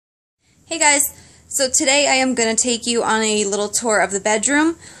Hey guys, so today I am going to take you on a little tour of the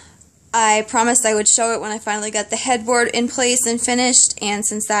bedroom. I promised I would show it when I finally got the headboard in place and finished, and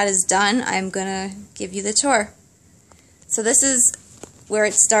since that is done, I'm going to give you the tour. So this is where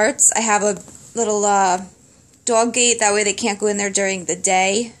it starts. I have a little dog gate, that way they can't go in there during the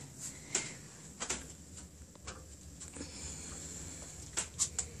day.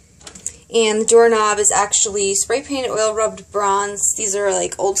 And the doorknob is actually spray painted oil rubbed bronze. These are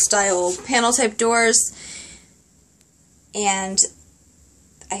like old style panel type doors. And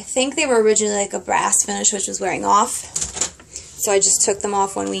I think they were originally like a brass finish which was wearing off. So I just took them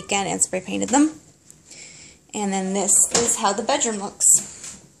off one weekend and spray painted them. And then this is how the bedroom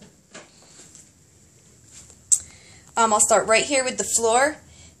looks. I'll start right here with the floor.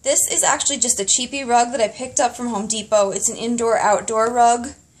 This is actually just a cheapy rug that I picked up from Home Depot. It's an indoor-outdoor rug.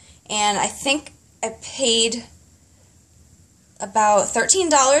 And I think I paid about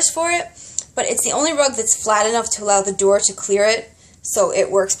 $13 for it, but it's the only rug that's flat enough to allow the door to clear it, so it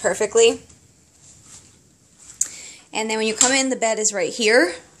works perfectly. And then when you come in, the bed is right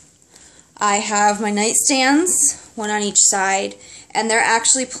here. I have my nightstands, one on each side, and they're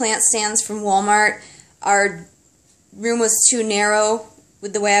actually plant stands from Walmart. Our room was too narrow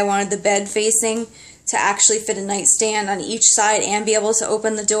with the way I wanted the bed facing to actually fit a nightstand on each side and be able to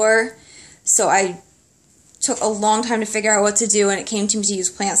open the door. So I took a long time to figure out what to do, and it came to me to use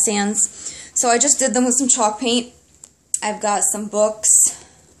plant stands. So I just did them with some chalk paint. I've got some books,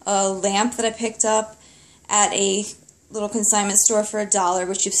 a lamp that I picked up at a little consignment store for $1,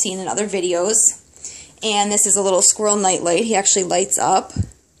 which you've seen in other videos. And this is a little squirrel nightlight. He actually lights up.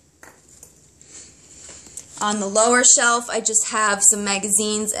 On the lower shelf, I just have some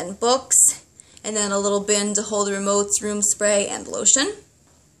magazines and books, and then a little bin to hold the remotes, room spray, and lotion.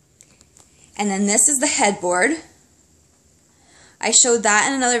 And then this is the headboard. I showed that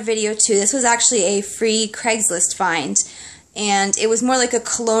in another video too. This was actually a free Craigslist find, and it was more like a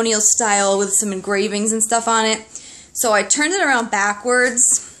colonial style with some engravings and stuff on it. So I turned it around backwards,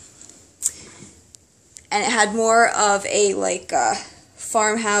 and it had more of a like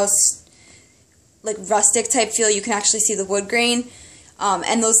farmhouse, like rustic type feel. You can actually see the wood grain,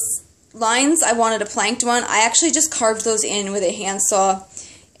 and those lines, I wanted a planked one. I actually just carved those in with a handsaw.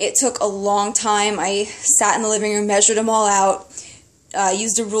 It took a long time. I sat in the living room, measured them all out,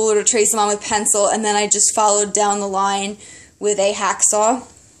 used a ruler to trace them on with pencil, and then I just followed down the line with a hacksaw.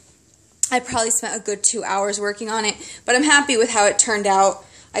 I probably spent a good 2 hours working on it, but I'm happy with how it turned out.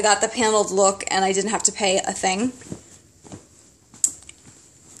 I got the paneled look, and I didn't have to pay a thing.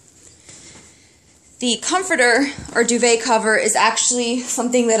 The comforter, or duvet cover, is actually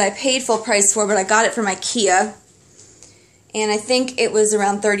something that I paid full price for, but I got it from IKEA. And I think it was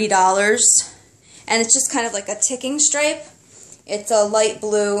around $30. And it's just kind of like a ticking stripe. It's a light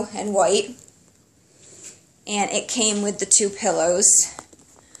blue and white. And it came with the 2 pillows.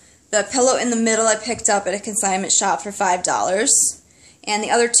 The pillow in the middle I picked up at a consignment shop for $5. And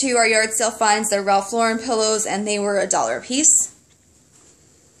the other 2 are yard sale finds. They're Ralph Lauren pillows, and they were $1 a piece.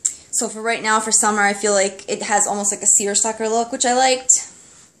 So for right now, for summer, I feel like it has almost like a seersucker look, which I liked.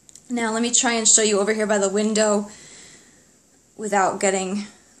 Now let me try and show you over here by the window without getting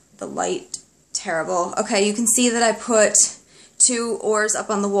the light terrible. Okay, you can see that I put 2 oars up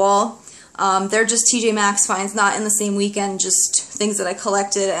on the wall. They're just TJ Maxx finds, not in the same weekend, just things that I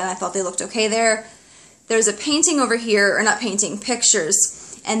collected, and I thought they looked okay there. There's a painting over here, or not painting,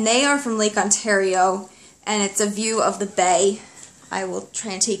 pictures, and they are from Lake Ontario, and it's a view of the bay. I will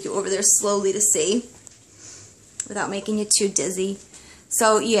try and take you over there slowly to see without making you too dizzy.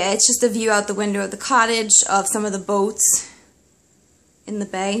 So yeah, it's just a view out the window of the cottage of some of the boats in the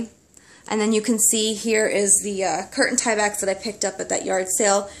bay. And then you can see here is the curtain tiebacks that I picked up at that yard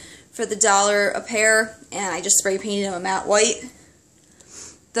sale for the $1 a pair, and I just spray painted them a matte white.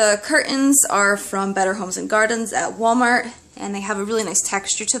 The curtains are from Better Homes and Gardens at Walmart, and they have a really nice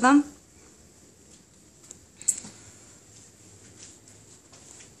texture to them.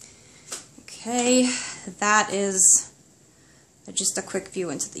 Okay, that is just a quick view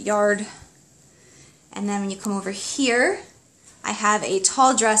into the yard. And then when you come over here, I have a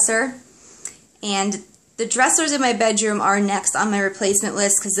tall dresser, and the dressers in my bedroom are next on my replacement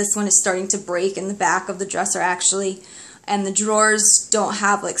list because this one is starting to break in the back of the dresser actually, and the drawers don't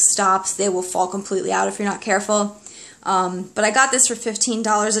have like stops. They will fall completely out if you're not careful. But I got this for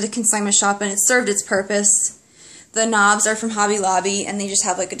 $15 at a consignment shop, and it served its purpose. The knobs are from Hobby Lobby, and they just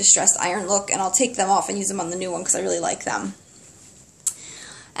have like a distressed iron look, and I'll take them off and use them on the new one because I really like them.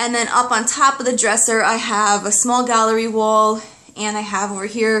 And then up on top of the dresser, I have a small gallery wall, and I have over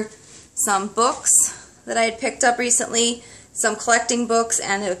here some books that I had picked up recently, some collecting books,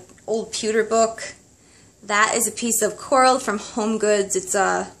 and an old pewter book. That is a piece of coral from Home Goods. It's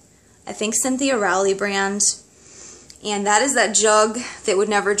a, I think, Cynthia Rowley brand. And that is that jug that would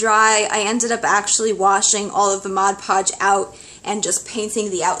never dry. I ended up actually washing all of the Mod Podge out and just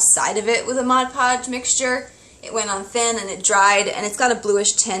painting the outside of it with a Mod Podge mixture. It went on thin and it dried, and it's got a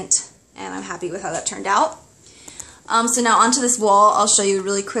bluish tint, and I'm happy with how that turned out. So now onto this wall, I'll show you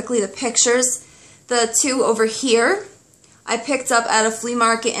really quickly the pictures. The two over here, I picked up at a flea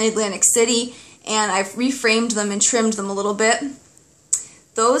market in Atlantic City, and I've reframed them and trimmed them a little bit.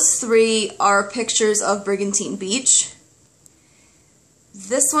 Those three are pictures of Brigantine Beach.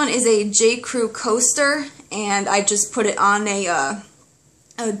 This one is a J. Crew coaster, and I just put it on a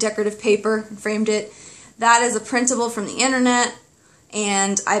decorative paper and framed it. That is a printable from the internet,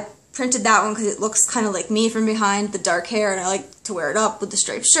 and I printed that one because it looks kind of like me from behind, the dark hair, and I like to wear it up with the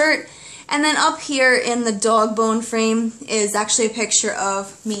striped shirt. And then up here in the dog bone frame is actually a picture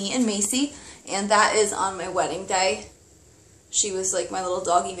of me and Macy, and that is on my wedding day. She was like my little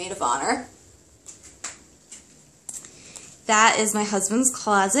doggy maid of honor. That is my husband's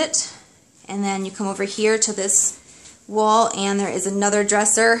closet. And then you come over here to this wall, and there is another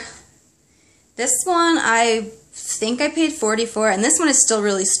dresser. This one I think I paid $40 for, and this one is still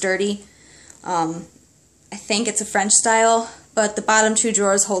really sturdy. I think it's a French style, but the bottom two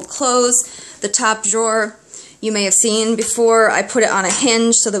drawers hold clothes. The top drawer, you may have seen before, I put it on a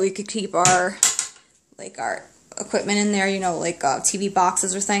hinge so that we could keep our equipment in there, you know, like TV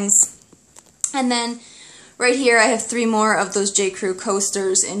boxes or things. And then right here I have three more of those J. Crew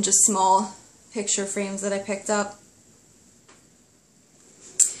coasters in just small picture frames that I picked up.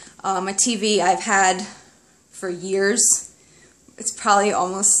 My TV I've had for years. It's probably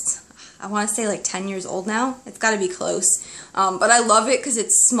almost, I want to say like 10 years old now. It's got to be close. But I love it because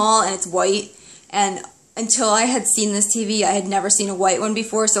it's small and it's white. And until I had seen this TV, I had never seen a white one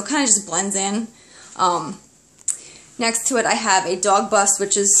before, so it kind of just blends in. Next to it I have a dog bus,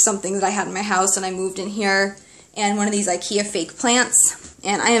 which is something that I had in my house and I moved in here, and one of these IKEA fake plants.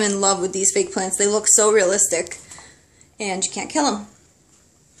 And I am in love with these fake plants. They look so realistic, and you can't kill them.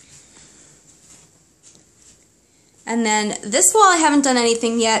 And then this wall I haven't done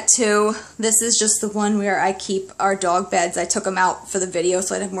anything yet to. This is just the one where I keep our dog beds. I took them out for the video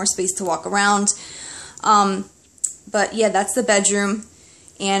so I'd have more space to walk around. But yeah, that's the bedroom.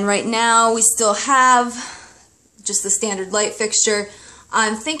 And right now we still have just the standard light fixture.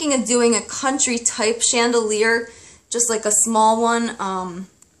 I'm thinking of doing a country type chandelier, just like a small one,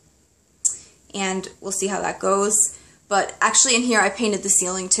 and we'll see how that goes. But actually in here I painted the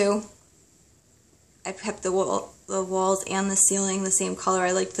ceiling too. I kept the walls and the ceiling the same color.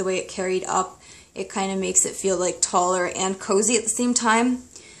 I liked the way it carried up. It kind of makes it feel like taller and cozy at the same time.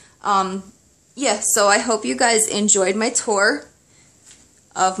 Yeah, so I hope you guys enjoyed my tour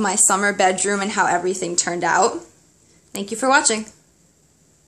of my summer bedroom and how everything turned out. Thank you for watching.